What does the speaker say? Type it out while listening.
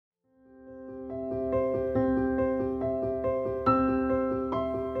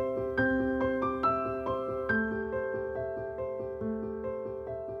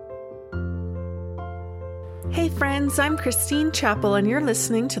friends. I'm Christine Chappell, and you're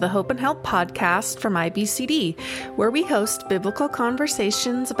listening to the Hope and Help podcast from IBCD, where we host biblical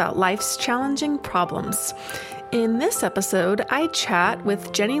conversations about life's challenging problems. In this episode, I chat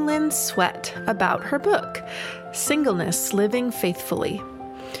with Jenny Lynn Sweat about her book, Singleness: Living Faithfully.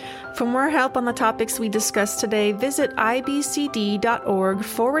 For more help on the topics we discuss today, visit ibcd.org/hope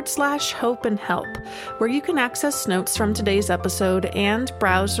and help, where you can access notes from today's episode and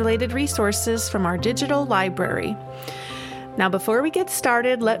browse related resources from our digital library. Now, before we get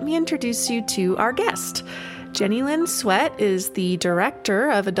started, let me introduce you to our guest. Jenny Lynn Sweat is the Director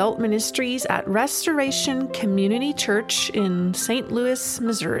of Adult Ministries at Restoration Community Church in St. Louis,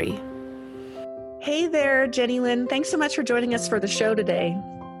 Missouri. Hey there, Jenny Lynn. Thanks so much for joining us for the show today.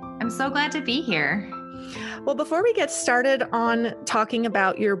 I'm so glad to be here. Well, before we get started on talking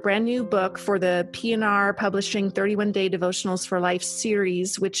about your brand new book for the P&R Publishing 31-Day Devotionals for Life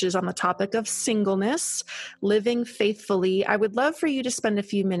series, which is on the topic of singleness, living faithfully, I would love for you to spend a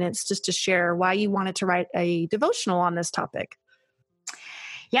few minutes just to share why you wanted to write a devotional on this topic.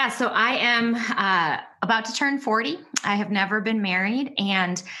 Yeah, so I am about to turn 40. I have never been married.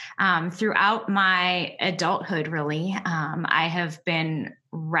 And throughout my adulthood, really, I have been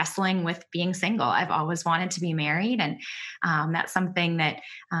wrestling with being single. I've always wanted to be married. And that's something that,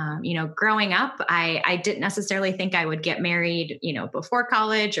 growing up, I didn't necessarily think I would get married, before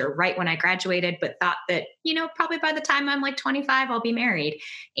college or right when I graduated, but thought that, probably by the time I'm like 25, I'll be married.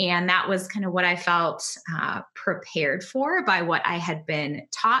 And that was kind of what I felt prepared for by what I had been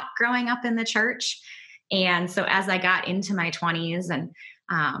taught growing up in the church. And so as I got into my 20s and,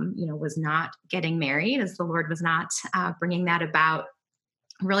 was not getting married, as the Lord was not bringing that about,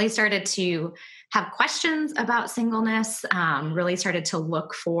 really started to have questions about singleness, really started to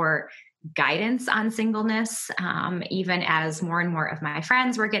look for guidance on singleness, even as more and more of my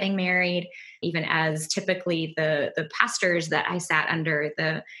friends were getting married, even as typically the pastors that I sat under,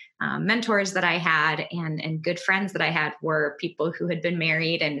 the mentors that I had and good friends that I had were people who had been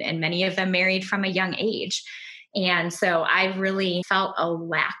married and many of them married from a young age. And so I really felt a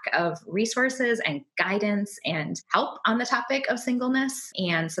lack of resources and guidance and help on the topic of singleness.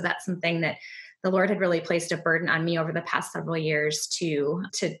 And so that's something that the Lord had really placed a burden on me over the past several years to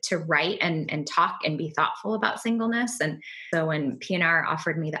write and talk and be thoughtful about singleness. And so when P&R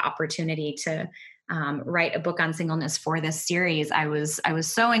offered me the opportunity to write a book on singleness for this series, I was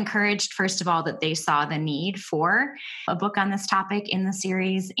so encouraged, first of all, that they saw the need for a book on this topic in the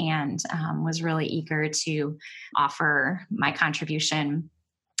series, and was really eager to offer my contribution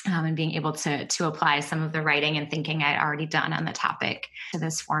and being able to apply some of the writing and thinking I'd already done on the topic to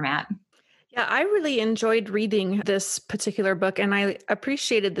this format. Yeah, I really enjoyed reading this particular book, and I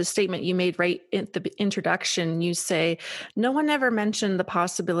appreciated the statement you made right in the introduction. You say, no one ever mentioned the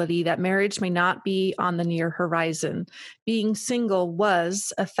possibility that marriage may not be on the near horizon. Being single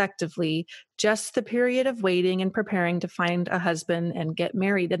was effectively just the period of waiting and preparing to find a husband and get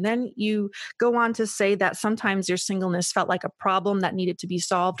married. And then you go on to say that sometimes your singleness felt like a problem that needed to be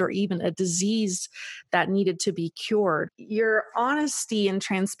solved or even a disease that needed to be cured. Your honesty and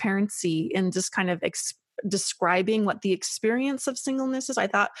transparency in just kind of describing what the experience of singleness is, I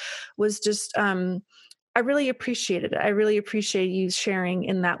thought was just, I really appreciated it. I really appreciate you sharing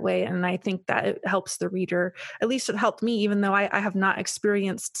in that way. And I think that it helps the reader. At least it helped me, even though I have not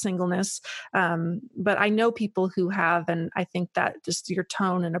experienced singleness. But I know people who have, and I think that just your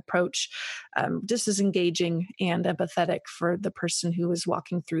tone and approach just is engaging and empathetic for the person who is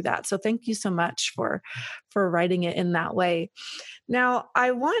walking through that. So thank you so much for writing it in that way. Now,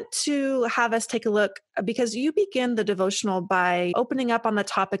 I want to have us take a look because you begin the devotional by opening up on the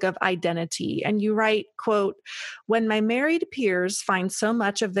topic of identity. And you write, quote, "When my married peers find so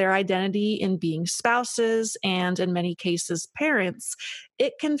much of their identity in being spouses and in many cases parents,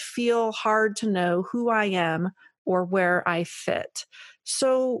 it can feel hard to know who I am or where I fit."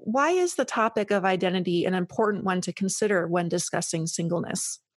 So why is the topic of identity an important one to consider when discussing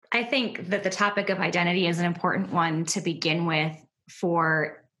singleness? I think that the topic of identity is an important one to begin with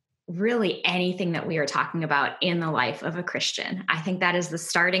for really anything that we are talking about in the life of a Christian. I think that is the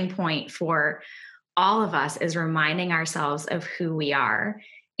starting point for all of us, is reminding ourselves of who we are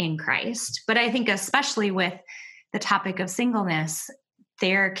in Christ. But I think especially with the topic of singleness,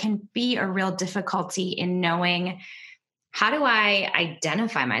 there can be a real difficulty in knowing, how do I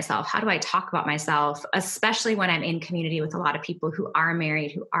identify myself? How do I talk about myself, especially when I'm in community with a lot of people who are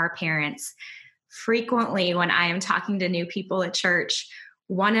married, who are parents? Frequently, when I am talking to new people at church,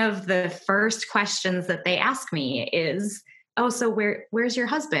 one of the first questions that they ask me is, oh, so where's your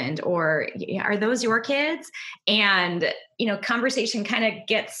husband? Or are those your kids? And, conversation kind of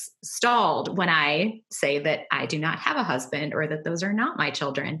gets stalled when I say that I do not have a husband or that those are not my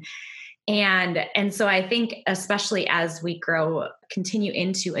children. And so I think, especially as we continue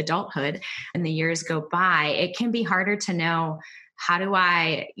into adulthood and the years go by, it can be harder to know, how do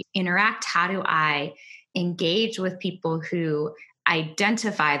I interact? How do I engage with people who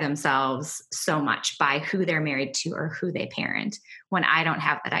identify themselves so much by who they're married to or who they parent, when I don't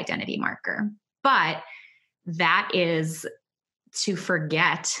have that identity marker? But that is to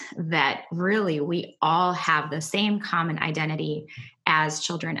forget that really we all have the same common identity as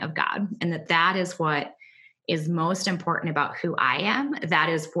children of God, and that is what is most important about who I am. That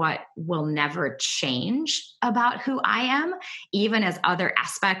is what will never change about who I am, even as other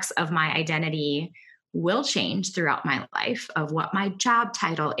aspects of my identity will change throughout my life, of what my job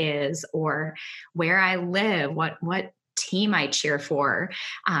title is, or where I live, what team I cheer for.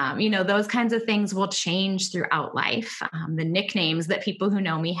 Those kinds of things will change throughout life. The nicknames that people who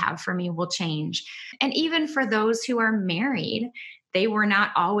know me have for me will change. And even for those who are married, they were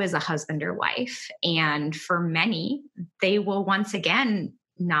not always a husband or wife. And for many, they will once again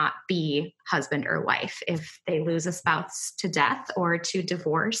not be husband or wife if they lose a spouse to death or to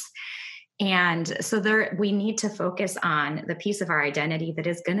divorce. And so we need to focus on the piece of our identity that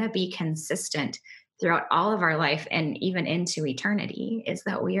is going to be consistent throughout all of our life and even into eternity, is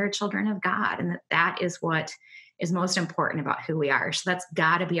that we are children of God, and that is what is most important about who we are. So that's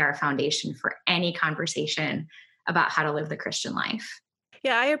got to be our foundation for any conversation about how to live the Christian life.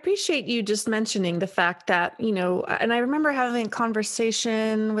 Yeah, I appreciate you just mentioning the fact that, and I remember having a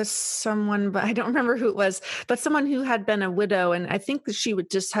conversation with someone, but I don't remember who it was, but someone who had been a widow. And I think that she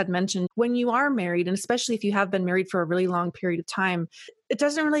had mentioned, when you are married, and especially if you have been married for a really long period of time, it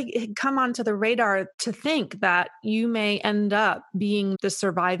doesn't really come onto the radar to think that you may end up being the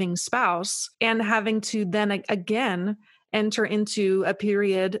surviving spouse and having to then again enter into a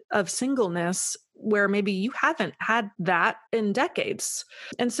period of singleness where maybe you haven't had that in decades.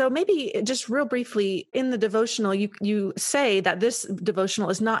 And so maybe just real briefly, in the devotional, you say that this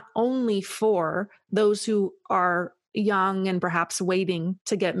devotional is not only for those who are young and perhaps waiting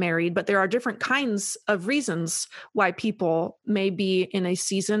to get married, but there are different kinds of reasons why people may be in a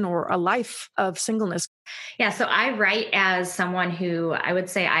season or a life of singleness. Yeah, so I write as someone who, I would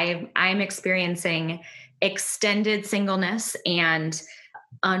say I'm experiencing extended singleness and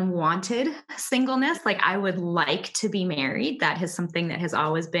unwanted singleness. Like, I would like to be married. That is something that has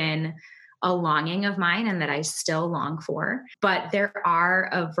always been a longing of mine and that I still long for. But there are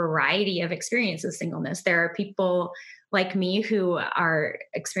a variety of experiences of singleness. There are people like me who are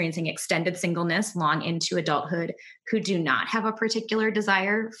experiencing extended singleness long into adulthood who do not have a particular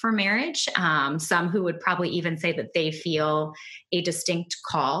desire for marriage. Some who would probably even say that they feel a distinct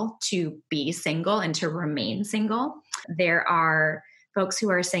call to be single and to remain single. There are folks who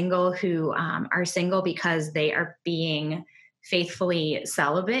are single because they are being faithfully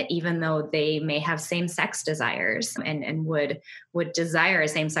celibate, even though they may have same-sex desires and would desire a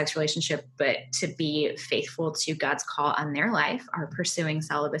same-sex relationship, but to be faithful to God's call on their life are pursuing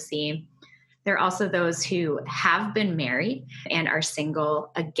celibacy. There are also those who have been married and are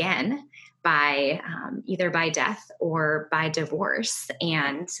single again by either by death or by divorce.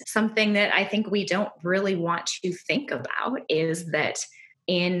 And something that I think we don't really want to think about is that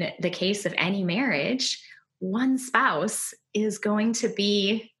in the case of any marriage, one spouse is going to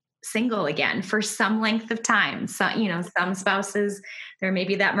be single again for some length of time. So, some spouses, there may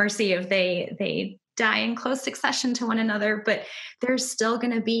be that mercy if they die in close succession to one another, but there's still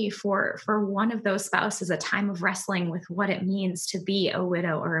going to be for one of those spouses a time of wrestling with what it means to be a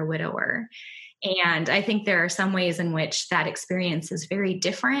widow or a widower. And I think there are some ways in which that experience is very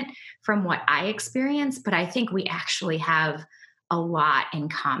different from what I experience, but I think we actually have a lot in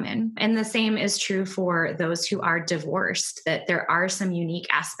common. And the same is true for those who are divorced, that there are some unique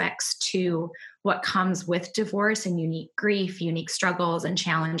aspects to what comes with divorce and unique grief, unique struggles and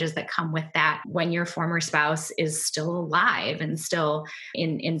challenges that come with that when your former spouse is still alive and still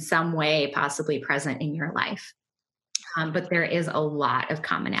in some way possibly present in your life. But there is a lot of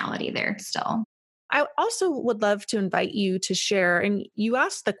commonality there still. I also would love to invite you to share, and you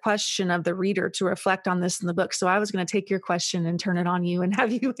asked the question of the reader to reflect on this in the book. So I was going to take your question and turn it on you and have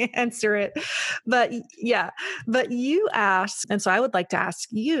you answer it. But you asked, and so I would like to ask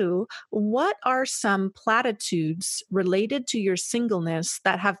you, what are some platitudes related to your singleness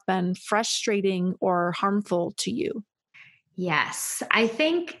that have been frustrating or harmful to you? Yes, I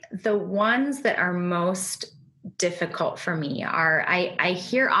think the ones that are most difficult for me are, I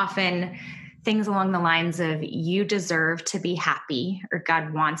hear often things along the lines of you deserve to be happy, or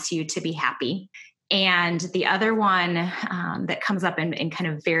God wants you to be happy. And the other one that comes up in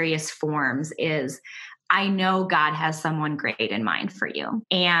kind of various forms is, I know God has someone great in mind for you.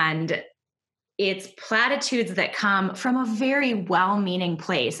 And it's platitudes that come from a very well-meaning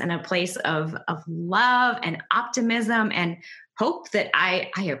place, and a place of love and optimism and hope that I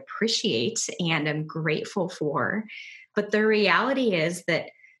appreciate and am grateful for. But the reality is that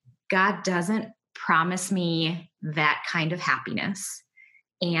God doesn't promise me that kind of happiness.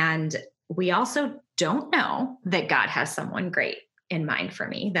 And we also don't know that God has someone great in mind for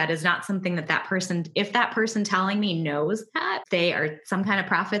me. That is not something that person, if that person telling me knows that, they are some kind of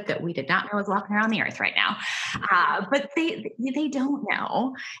prophet that we did not know is walking around the earth right now. But they don't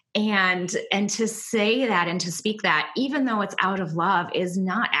know. And to say that and to speak that, even though it's out of love, is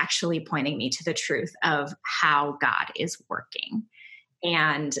not actually pointing me to the truth of how God is working.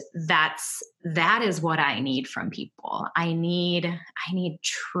 And that is what I need from people. I need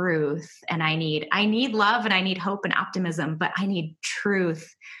truth, and I need love, and I need hope and optimism, but I need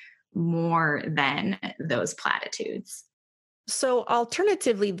truth more than those platitudes. So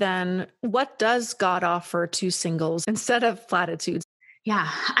alternatively then, what does God offer to singles instead of platitudes? Yeah,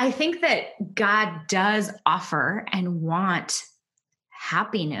 I think that God does offer and want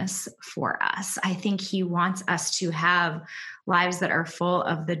happiness for us. I think he wants us to have lives that are full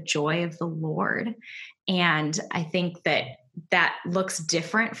of the joy of the Lord. And I think that looks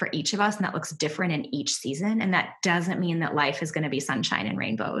different for each of us, and that looks different in each season. And that doesn't mean that life is going to be sunshine and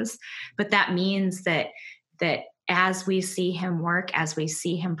rainbows, but that means that as we see him work, as we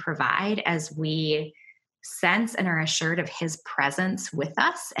see him provide, as we sense and are assured of his presence with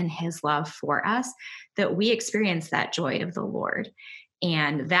us and his love for us, that we experience that joy of the Lord.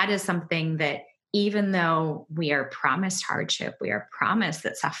 And that is something that, even though we are promised hardship, we are promised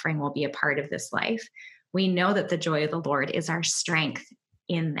that suffering will be a part of this life, we know that the joy of the Lord is our strength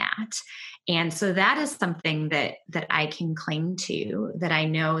in that. And so that is something that I can cling to, that I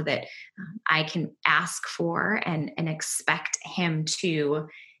know that I can ask for and expect him to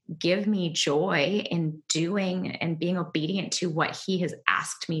give me joy in doing and being obedient to what he has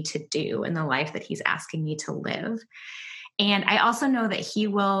asked me to do in the life that he's asking me to live. And I also know that he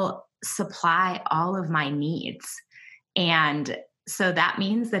will supply all of my needs. And so that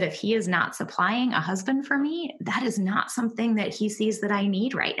means that if he is not supplying a husband for me, that is not something that he sees that I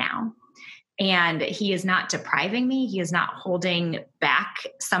need right now. And he is not depriving me. He is not holding back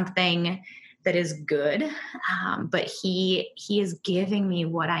something that is good. But he is giving me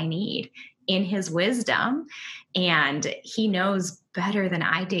what I need in his wisdom. And he knows better than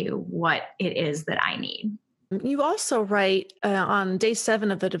I do what it is that I need. You also write on day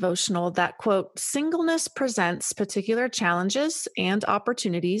 7 of the devotional that, quote, singleness presents particular challenges and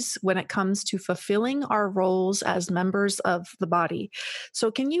opportunities when it comes to fulfilling our roles as members of the body.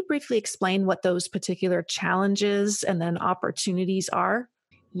 So can you briefly explain what those particular challenges and then opportunities are?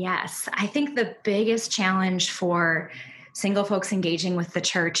 Yes, I think the biggest challenge for single folks engaging with the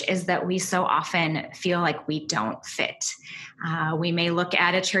church is that we so often feel like we don't fit. We may look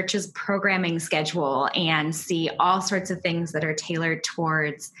at a church's programming schedule and see all sorts of things that are tailored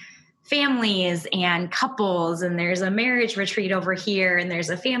towards families and couples, and there's a marriage retreat over here, and there's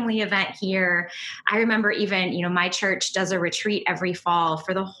a family event here. I remember even, my church does a retreat every fall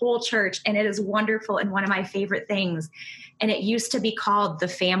for the whole church, and it is wonderful and one of my favorite things. And it used to be called the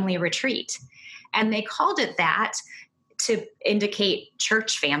family retreat. And they called it that to indicate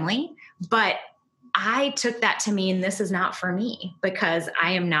church family. But I took that to mean this is not for me, because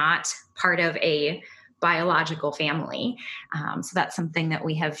I am not part of a biological family. So that's something that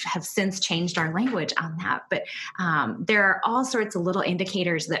we have since changed our language on that. But there are all sorts of little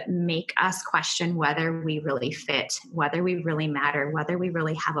indicators that make us question whether we really fit, whether we really matter, whether we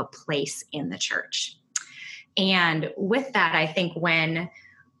really have a place in the church. And with that, I think when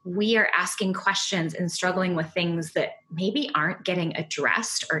we are asking questions and struggling with things that maybe aren't getting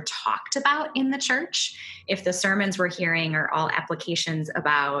addressed or talked about in the church, if the sermons we're hearing are all applications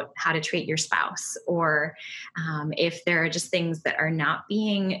about how to treat your spouse, or if there are just things that are not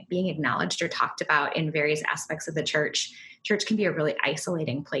being acknowledged or talked about in various aspects of the church can be a really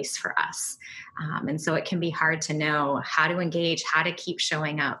isolating place for us. And so it can be hard to know how to engage, how to keep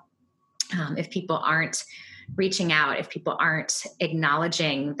showing up if people aren't reaching out, if people aren't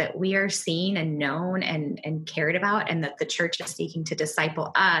acknowledging that we are seen and known and cared about, and that the church is seeking to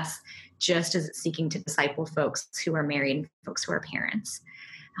disciple us just as it's seeking to disciple folks who are married and folks who are parents.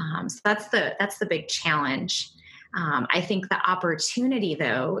 So that's the big challenge. I think the opportunity,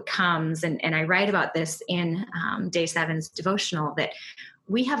 though, comes, and I write about this in day 7's devotional, that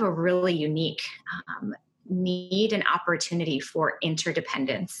we have a really unique need and opportunity for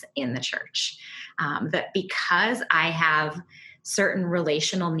interdependence in the church. That because I have certain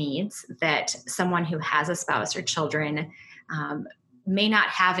relational needs that someone who has a spouse or children may not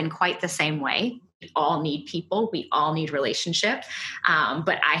have in quite the same way. We all need people. We all need relationship.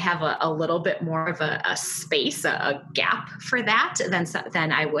 But I have a little bit more of a space, a gap for that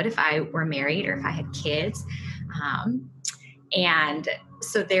than I would if I were married or if I had kids. And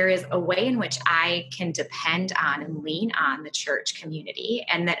so there is a way in which I can depend on and lean on the church community,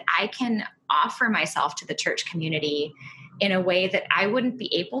 and that I can offer myself to the church community in a way that I wouldn't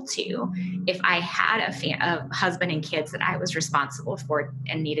be able to if I had a husband and kids that I was responsible for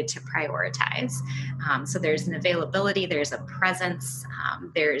and needed to prioritize. So there's an availability, there's a presence,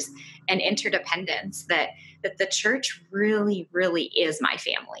 there's an interdependence that the church really, really is my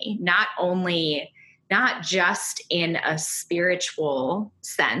family. Not just in a spiritual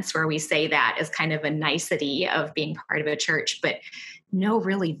sense where we say that as kind of a nicety of being part of a church, but no,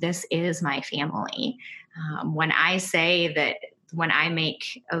 really, this is my family. When I say that, when I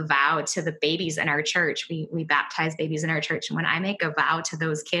make a vow to the babies in our church, we baptize babies in our church. And when I make a vow to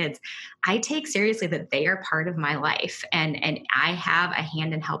those kids, I take seriously that they are part of my life. And I have a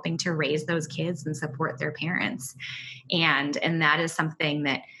hand in helping to raise those kids and support their parents. And that is something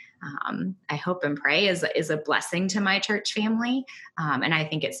that I hope and pray is a blessing to my church family. And I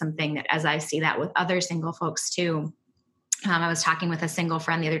think it's something that, as I see that with other single folks too, I was talking with a single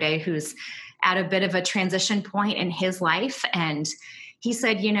friend the other day who's at a bit of a transition point in his life. And he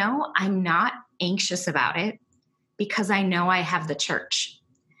said, I'm not anxious about it because I know I have the church.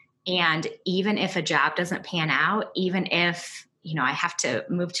 And even if a job doesn't pan out, even if, I have to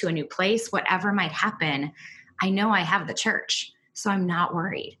move to a new place, whatever might happen, I know I have the church. So I'm not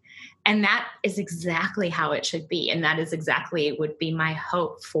worried. And that is exactly how it should be. And that is exactly would be my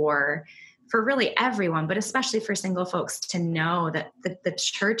hope for really everyone, but especially for single folks, to know that the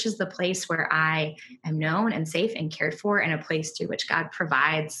church is the place where I am known and safe and cared for, and a place through which God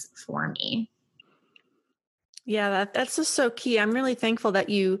provides for me. Yeah, that's just so key. I'm really thankful that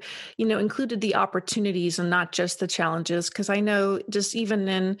you included the opportunities and not just the challenges, because I know just even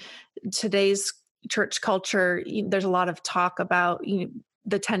in today's church culture, there's a lot of talk about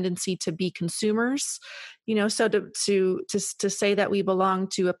the tendency to be consumers, so to say that we belong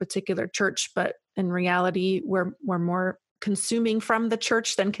to a particular church, but in reality, we're more consuming from the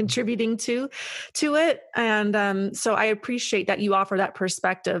church than contributing to it. And so I appreciate that you offer that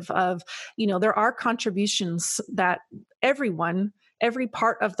perspective of, there are contributions that every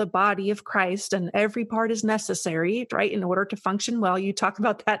part of the body of Christ, and every part is necessary, right, in order to function well. You talk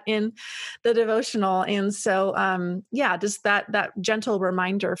about that in the devotional. And so, just that gentle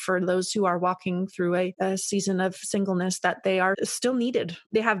reminder for those who are walking through a season of singleness, that they are still needed.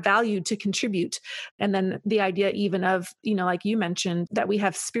 They have value to contribute. And then the idea even of, like you mentioned, that we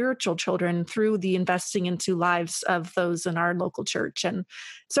have spiritual children through the investing into lives of those in our local church. And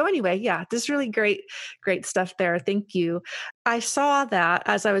so anyway, this is really great stuff there. Thank you. I saw that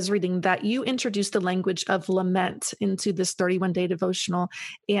as I was reading that you introduced the language of lament into this 31-day devotional.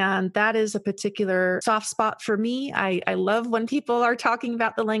 And that is a particular soft spot for me. I love when people are talking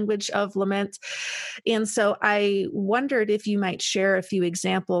about the language of lament. And so I wondered if you might share a few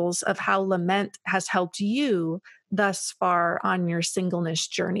examples of how lament has helped you thus far on your singleness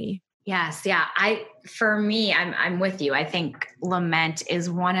journey. Yes. Yeah. For me, I'm with you. I think lament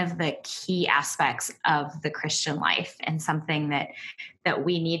is one of the key aspects of the Christian life, and something that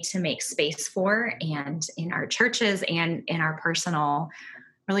we need to make space for, and in our churches and in our personal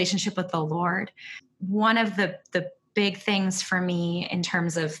relationship with the Lord. One of the big things for me in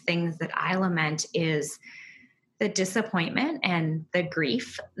terms of things that I lament is the disappointment and the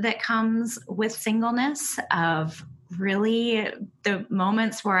grief that comes with singleness, of really the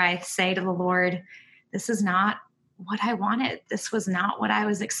moments where I say to the Lord, this is not what I wanted. This was not what I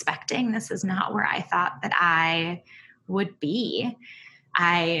was expecting. This is not where I thought that I would be.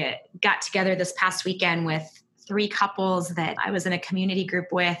 I got together this past weekend with 3 couples that I was in a community group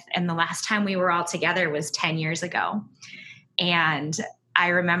with, and the last time we were all together was 10 years ago. And I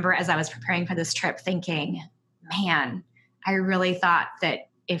remember, as I was preparing for this trip, thinking, man, I really thought that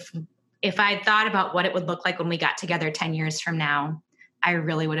if I thought about what it would look like when we got together 10 years from now, I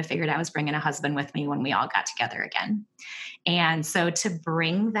really would have figured I was bringing a husband with me when we all got together again. And so to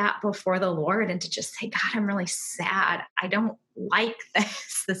bring that before the Lord and to just say, God, I'm really sad. I don't like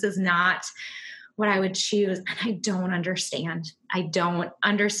this. This is not what I would choose. And I don't understand.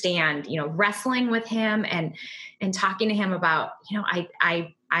 Wrestling with him and talking to him about,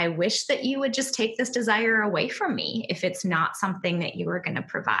 I wish that you would just take this desire away from me if it's not something that you are going to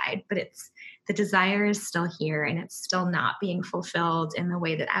provide. But the desire is still here and it's still not being fulfilled in the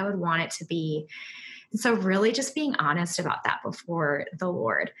way that I would want it to be. And so really just being honest about that before the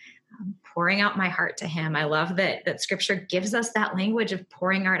Lord, pouring out my heart to him. I love that scripture gives us that language of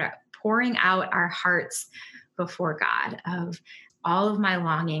pouring out our hearts before God, of all of my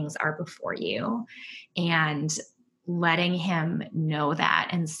longings are before you, and letting him know that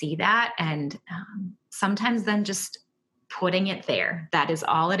and see that. And sometimes then just putting it there. That is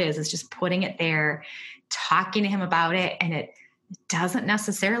all it is just putting it there, talking to him about it. And it doesn't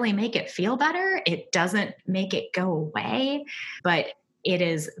necessarily make it feel better. It doesn't make it go away, but it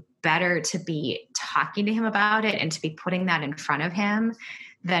is better to be talking to him about it and to be putting that in front of him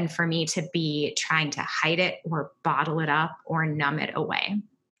than for me to be trying to hide it or bottle it up or numb it away.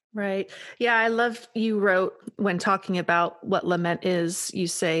 Right. Yeah, I love you wrote when talking about what lament is, you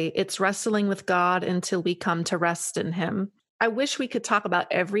say it's wrestling with God until we come to rest in him. I wish we could talk about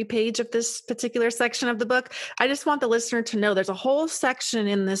every page of this particular section of the book. I just want the listener to know there's a whole section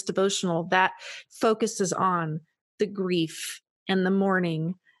in this devotional that focuses on the grief and the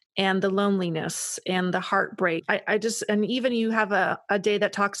mourning and the loneliness and the heartbreak. And even you have a day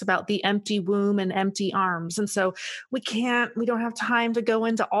that talks about the empty womb and empty arms. And so we don't have time to go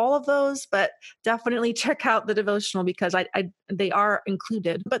into all of those, but definitely check out the devotional because they are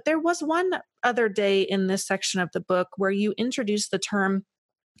included. But there was one other day in this section of the book where you introduced the term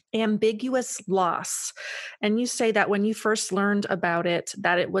ambiguous loss. And you say that when you first learned about it,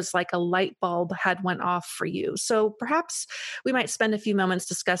 that it was like a light bulb had went off for you. So perhaps we might spend a few moments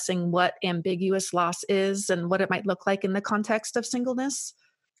discussing what ambiguous loss is and what it might look like in the context of singleness.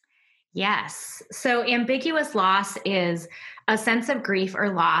 Yes. So ambiguous loss is a sense of grief or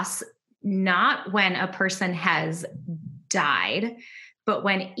loss, not when a person has died, but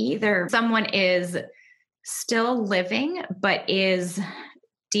when either someone is still living, but is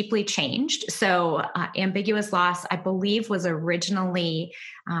deeply changed. So ambiguous loss, I believe, was originally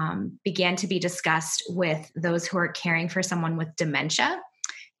began to be discussed with those who are caring for someone with dementia.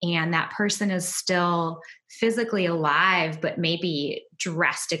 And that person is still physically alive, but maybe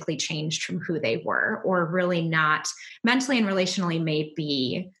drastically changed from who they were, or really not mentally and relationally may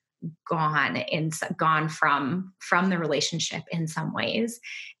be gone from the relationship in some ways.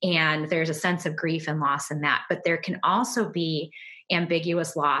 And there's a sense of grief and loss in that. But there can also be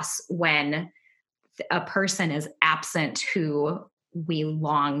ambiguous loss when a person is absent who we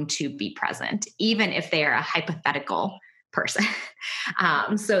long to be present, even if they are a hypothetical person.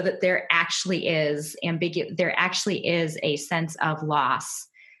 So that there actually is a sense of loss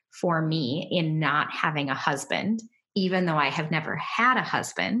for me in not having a husband, even though I have never had a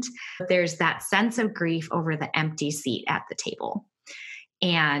husband. There's that sense of grief over the empty seat at the table.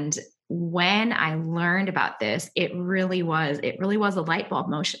 And when I learned about this, it really was a light bulb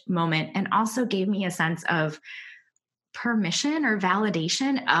moment, and also gave me a sense of permission or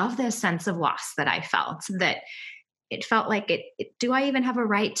validation of this sense of loss that I felt. That it felt like do I even have a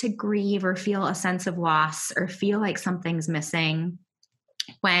right to grieve or feel a sense of loss or feel like something's missing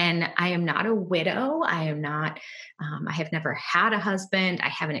when I am not a widow? I am not, I have never had a husband. I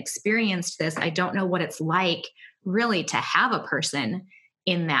haven't experienced this. I don't know what it's like really to have a person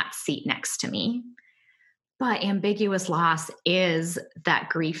in that seat next to me. But ambiguous loss is that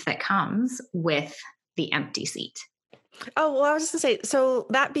grief that comes with the empty seat. Oh, well, I was just going to say, so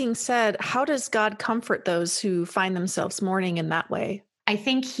that being said, how does God comfort those who find themselves mourning in that way? I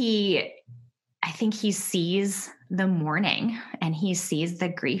think he sees the mourning and he sees the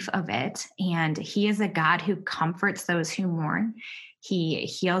grief of it. And he is a God who comforts those who mourn. He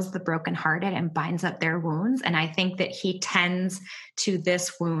heals the brokenhearted and binds up their wounds. And I think that he tends to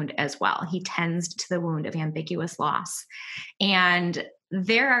this wound as well. He tends to the wound of ambiguous loss. And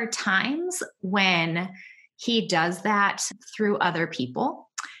there are times when he does that through other people,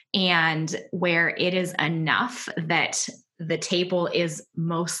 and where it is enough that the table is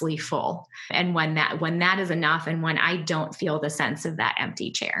mostly full. And when that is enough, and when I don't feel the sense of that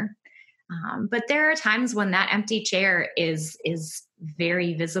empty chair. But there are times when that empty chair is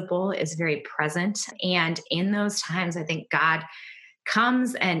very visible, is very present. And in those times, I think God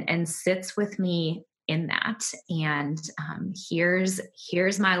comes and sits with me in that, and hears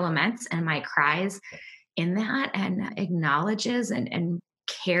my laments and my cries in that, and acknowledges and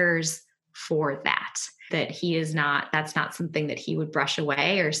cares for that he is not, that's not something that he would brush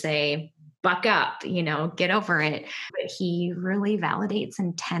away or say, buck up, get over it. But he really validates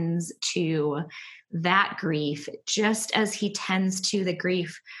and tends to that grief just as he tends to the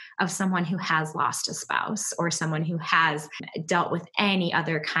grief of someone who has lost a spouse or someone who has dealt with any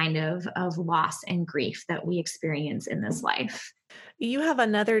other kind of loss and grief that we experience in this life. You have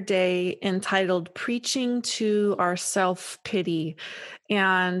another day entitled Preaching to Our Self-Pity,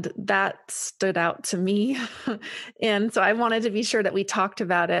 and that stood out to me. And so I wanted to be sure that we talked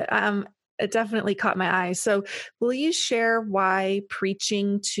about it. It definitely caught my eye. So, will you share why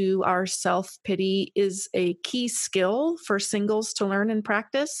preaching to our self-pity is a key skill for singles to learn and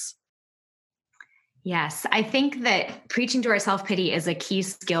practice? Yes, I think that preaching to our self pity is a key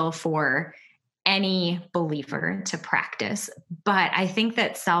skill for any believer to practice. But I think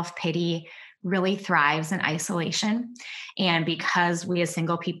that self pity really thrives in isolation. And because we as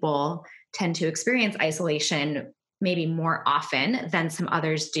single people tend to experience isolation maybe more often than some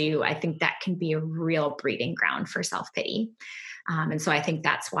others do, I think that can be a real breeding ground for self pity. And so I think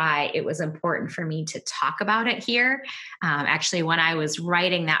that's why it was important for me to talk about it here. Actually, when I was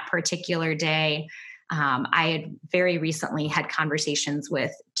writing that particular day, I had very recently had conversations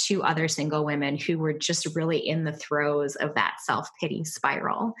with two other single women who were just really in the throes of that self-pity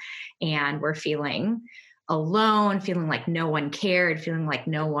spiral and were feeling alone, feeling like no one cared, feeling like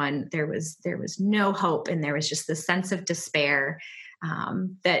there was no hope, and there was just this sense of despair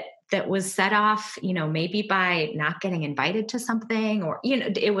that was set off, maybe by not getting invited to something, or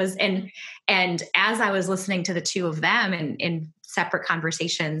it was. And as I was listening to the two of them in separate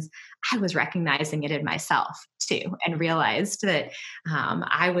conversations, I was recognizing it in myself too, and realized that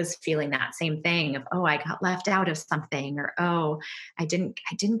I was feeling that same thing of, oh, I got left out of something, or oh, I didn't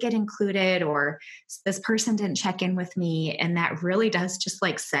get included, or this person didn't check in with me, and that really does just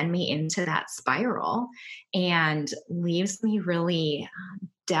like send me into that spiral and leaves me really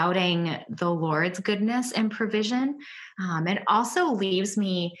doubting the Lord's goodness and provision, and also leaves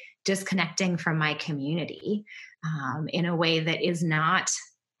me disconnecting from my community in a way that is not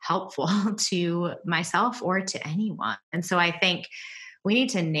helpful to myself or to anyone. And so I think we need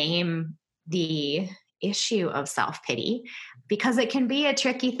to name the issue of self pity, because it can be a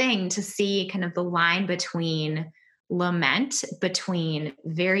tricky thing to see kind of the line between lament, between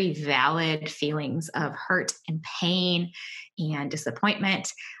very valid feelings of hurt and pain and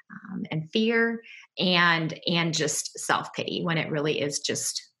disappointment and fear, and just self pity, when it really is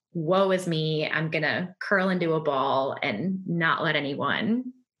just, woe is me, I'm gonna curl into a ball and not let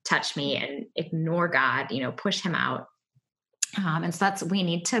anyone touch me and ignore God, push him out. And so we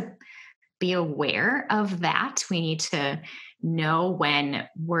need to be aware of that. We need to know when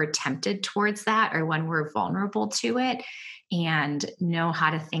we're tempted towards that or when we're vulnerable to it, and know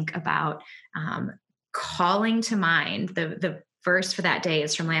how to think about calling to mind. The verse for that day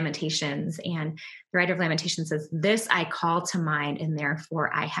is from Lamentations, and the writer of Lamentations says, "This I call to mind, and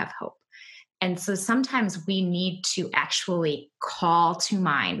therefore I have hope." And so sometimes we need to actually call to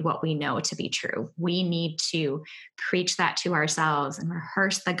mind what we know to be true. We need to preach that to ourselves and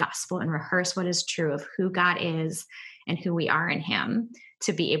rehearse the gospel and rehearse what is true of who God is and who we are in him,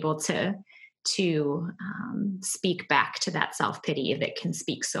 to be able to speak back to that self-pity that can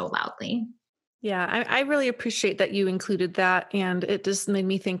speak so loudly. Yeah, I really appreciate that you included that. And it just made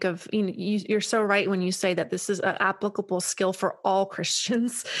me think of, you're so right when you say that this is an applicable skill for all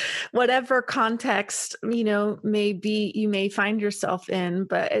Christians, whatever context, may be, you may find yourself in.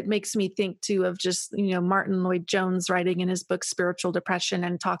 But it makes me think too of just, Martin Lloyd-Jones writing in his book, Spiritual Depression,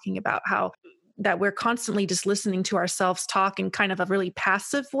 and talking about how that we're constantly just listening to ourselves talk in kind of a really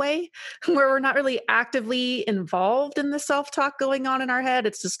passive way, where we're not really actively involved in the self-talk going on in our head.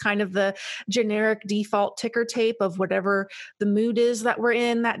 It's just kind of the generic default ticker tape of whatever the mood is that we're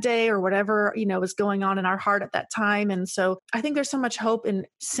in that day, or whatever, is going on in our heart at that time. And so I think there's so much hope in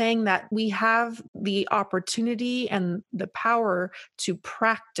saying that we have the opportunity and the power to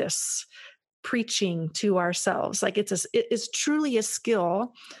practice preaching to ourselves. Like it is truly a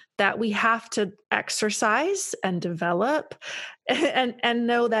skill that we have to exercise and develop, and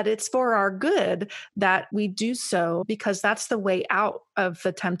know that it's for our good that we do so, because that's the way out of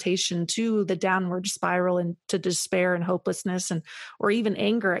the temptation to the downward spiral and to despair and hopelessness, and or even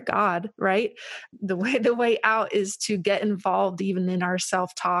anger at God, right? The way out is to get involved even in our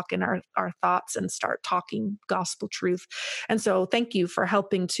self-talk and our thoughts, and start talking gospel truth. And so thank you for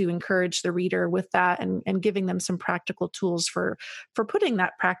helping to encourage the reader with that, and giving them some practical tools for putting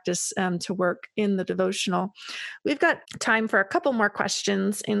that practice to work in the devotional. We've got time for a couple more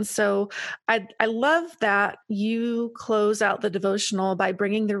questions. And so I love that you close out the devotional by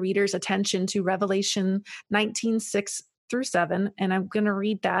bringing the reader's attention to Revelation 19:6 through 7, and I'm going to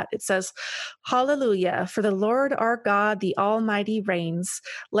read that. It says, Hallelujah, for the Lord our God, the Almighty reigns.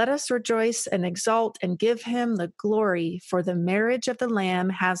 Let us rejoice and exult and give him the glory, for the marriage of the Lamb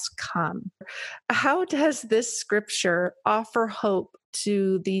has come. How does this scripture offer hope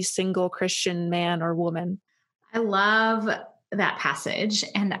to the single Christian man or woman? I love that passage.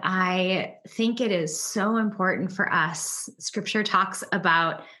 And I think it is so important for us. Scripture talks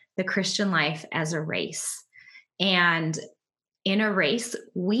about the Christian life as a race. And in a race,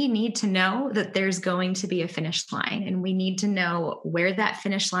 we need to know that there's going to be a finish line, and we need to know where that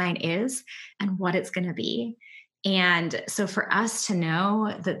finish line is and what it's going to be. And so for us to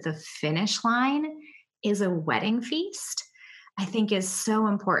know that the finish line is a wedding feast, I think is so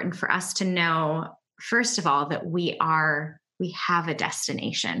important for us to know, first of all, that we have a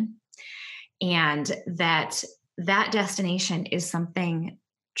destination, and that destination is something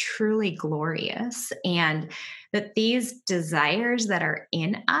truly glorious, and that these desires that are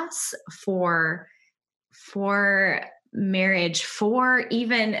in us for marriage, for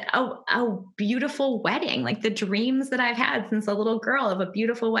even a beautiful wedding, like the dreams that I've had since a little girl of a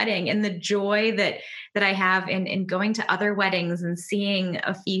beautiful wedding, and the joy that I have in going to other weddings and seeing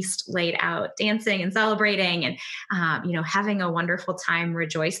a feast laid out, dancing and celebrating, and having a wonderful time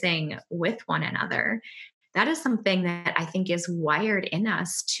rejoicing with one another. That is something that I think is wired in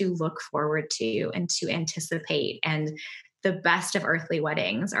us to look forward to and to anticipate. And the best of earthly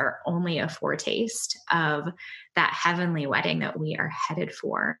weddings are only a foretaste of that heavenly wedding that we are headed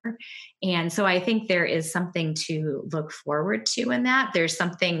for. And so I think there is something to look forward to in that. There's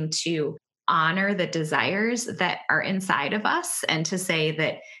something to honor the desires that are inside of us, and to say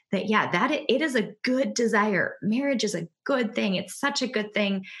that it is a good desire. Marriage is a good thing. It's such a good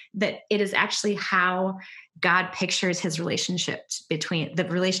thing that it is actually how God pictures his relationship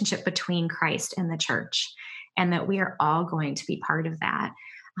between Christ and the church, and that we are all going to be part of that.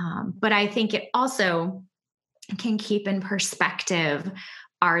 But I think it also can keep in perspective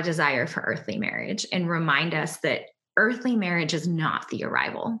our desire for earthly marriage, and remind us that earthly marriage is not the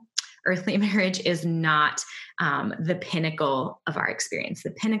arrival. Earthly marriage is not the pinnacle of our experience.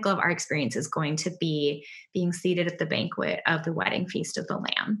 The pinnacle of our experience is going to be being seated at the banquet of the wedding feast of the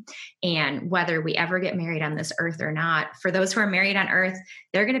Lamb. And whether we ever get married on this earth or not, for those who are married on earth,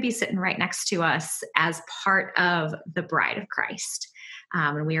 they're going to be sitting right next to us as part of the bride of Christ.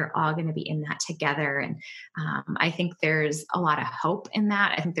 And we are all going to be in that together. And I think there's a lot of hope in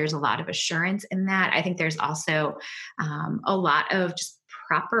that. I think there's a lot of assurance in that. I think there's also a lot of just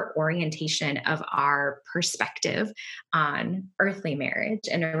proper orientation of our perspective on earthly marriage,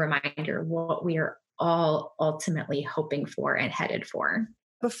 and a reminder of what we are all ultimately hoping for and headed for.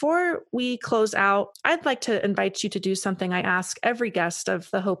 Before we close out, I'd like to invite you to do something I ask every guest of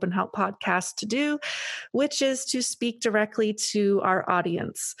the Hope and Help podcast to do, which is to speak directly to our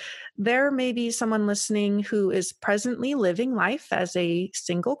audience. There may be someone listening who is presently living life as a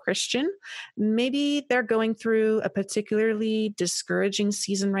single Christian. Maybe they're going through a particularly discouraging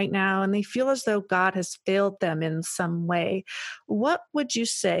season right now, and they feel as though God has failed them in some way. What would you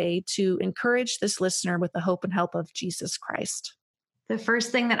say to encourage this listener with the hope and help of Jesus Christ? The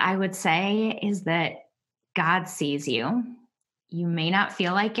first thing that I would say is that God sees you. You may not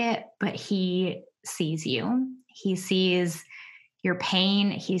feel like it, but he sees you. He sees your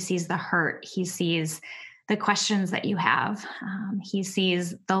pain. He sees the hurt. He sees the questions that you have. He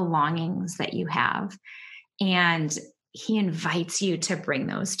sees the longings that you have. And he invites you to bring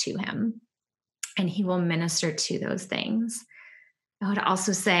those to him, and he will minister to those things. I would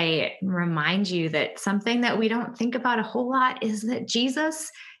also say, remind you that something that we don't think about a whole lot is that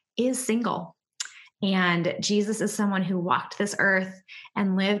Jesus is single. And Jesus is someone who walked this earth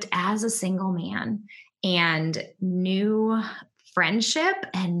and lived as a single man, and knew friendship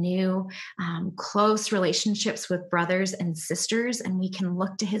and knew close relationships with brothers and sisters. And we can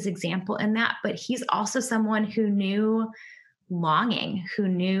look to his example in that. But he's also someone who knew longing, who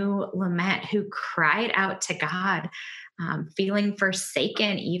knew lament, who cried out to God, feeling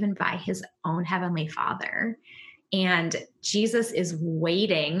forsaken even by his own heavenly Father. And Jesus is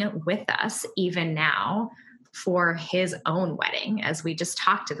waiting with us even now for his own wedding, as we just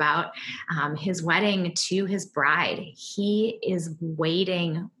talked about, his wedding to his bride. He is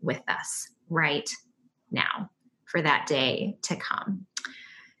waiting with us right now for that day to come.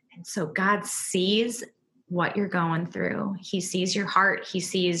 And so God sees what you're going through. He sees your heart. He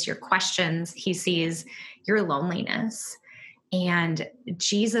sees your questions. He sees your loneliness. And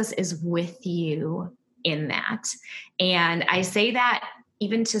Jesus is with you in that. And I say that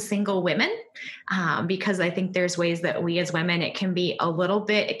even to single women, because I think there's ways that we as women, it can take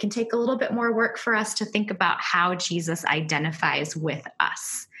a little bit more work for us to think about how Jesus identifies with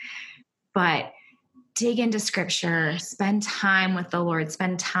us. But dig into scripture, spend time with the Lord,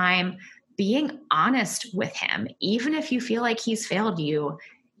 spend time being honest with him. Even if you feel like he's failed you,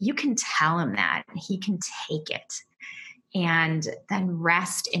 you can tell him that he can take it. And then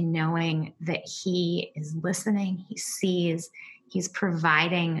rest in knowing that he is listening, he sees, he's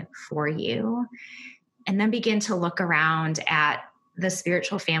providing for you. And then begin to look around at the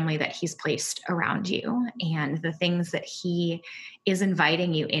spiritual family that he's placed around you and the things that he is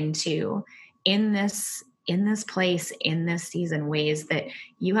inviting you into in this place, in this season, ways that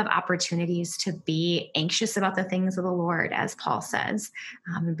you have opportunities to be anxious about the things of the Lord, as Paul says,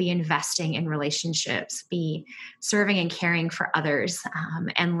 be investing in relationships, be serving and caring for others,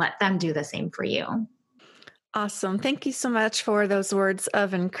 and let them do the same for you. Awesome. Thank you so much for those words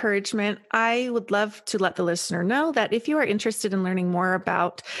of encouragement. I would love to let the listener know that if you are interested in learning more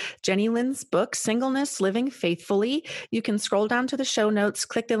about Jenny Lynn's book, Singleness, Living Faithfully, you can scroll down to the show notes,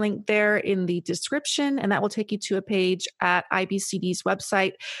 click the link there in the description, and that will take you to a page at IBCD's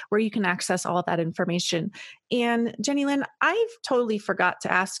website where you can access all of that information. And Jenny Lynn, I've totally forgot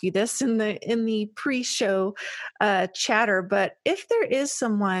to ask you this in the pre-show chatter, but if there is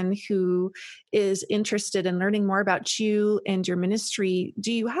someone who is interested in learning more about you and your ministry,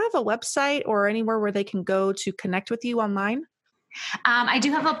 do you have a website or anywhere where they can go to connect with you online? I do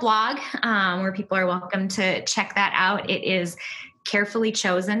have a blog where people are welcome to check that out. It is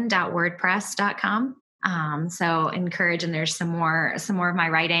carefullychosen.wordpress.com. So encourage, and there's some more of my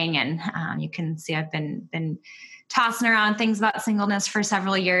writing, and you can see I've been tossing around things about singleness for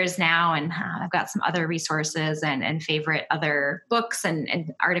several years now, and I've got some other resources and favorite other books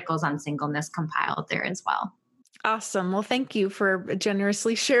and articles on singleness compiled there as well. Awesome. Well, thank you for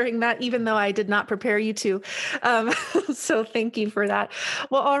generously sharing that, even though I did not prepare you to. So thank you for that.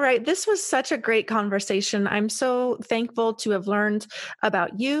 Well, all right. This was such a great conversation. I'm so thankful to have learned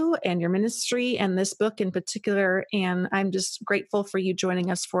about you and your ministry and this book in particular. And I'm just grateful for you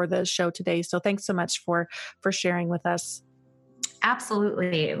joining us for the show today. So thanks so much for sharing with us.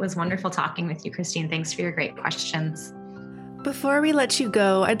 Absolutely. It was wonderful talking with you, Christine. Thanks for your great questions. Before we let you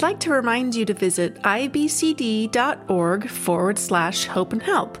go, I'd like to remind you to visit ibcd.org/hope and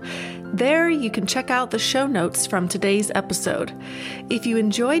help. There you can check out the show notes from today's episode. If you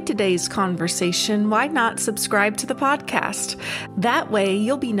enjoyed today's conversation, why not subscribe to the podcast? That way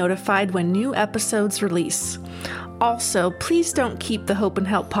you'll be notified when new episodes release. Also, please don't keep the Hope and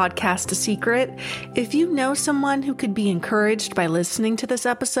Help podcast a secret. If you know someone who could be encouraged by listening to this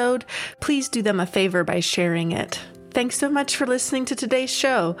episode, please do them a favor by sharing it. Thanks so much for listening to today's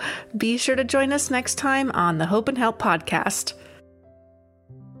show. Be sure to join us next time on the Hope and Help podcast.